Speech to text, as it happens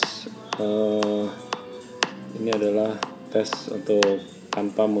eh, ini adalah tes untuk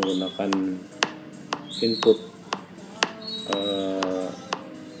tanpa menggunakan input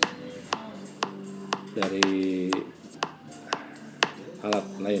dari alat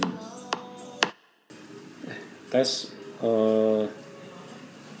lain. Tes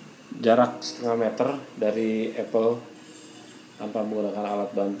jarak setengah meter dari Apple tanpa menggunakan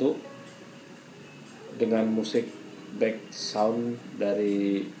alat bantu dengan musik back sound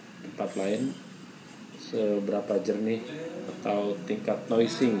dari tempat lain, seberapa jernih atau tingkat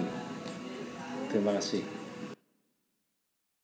noising. Terima kasih.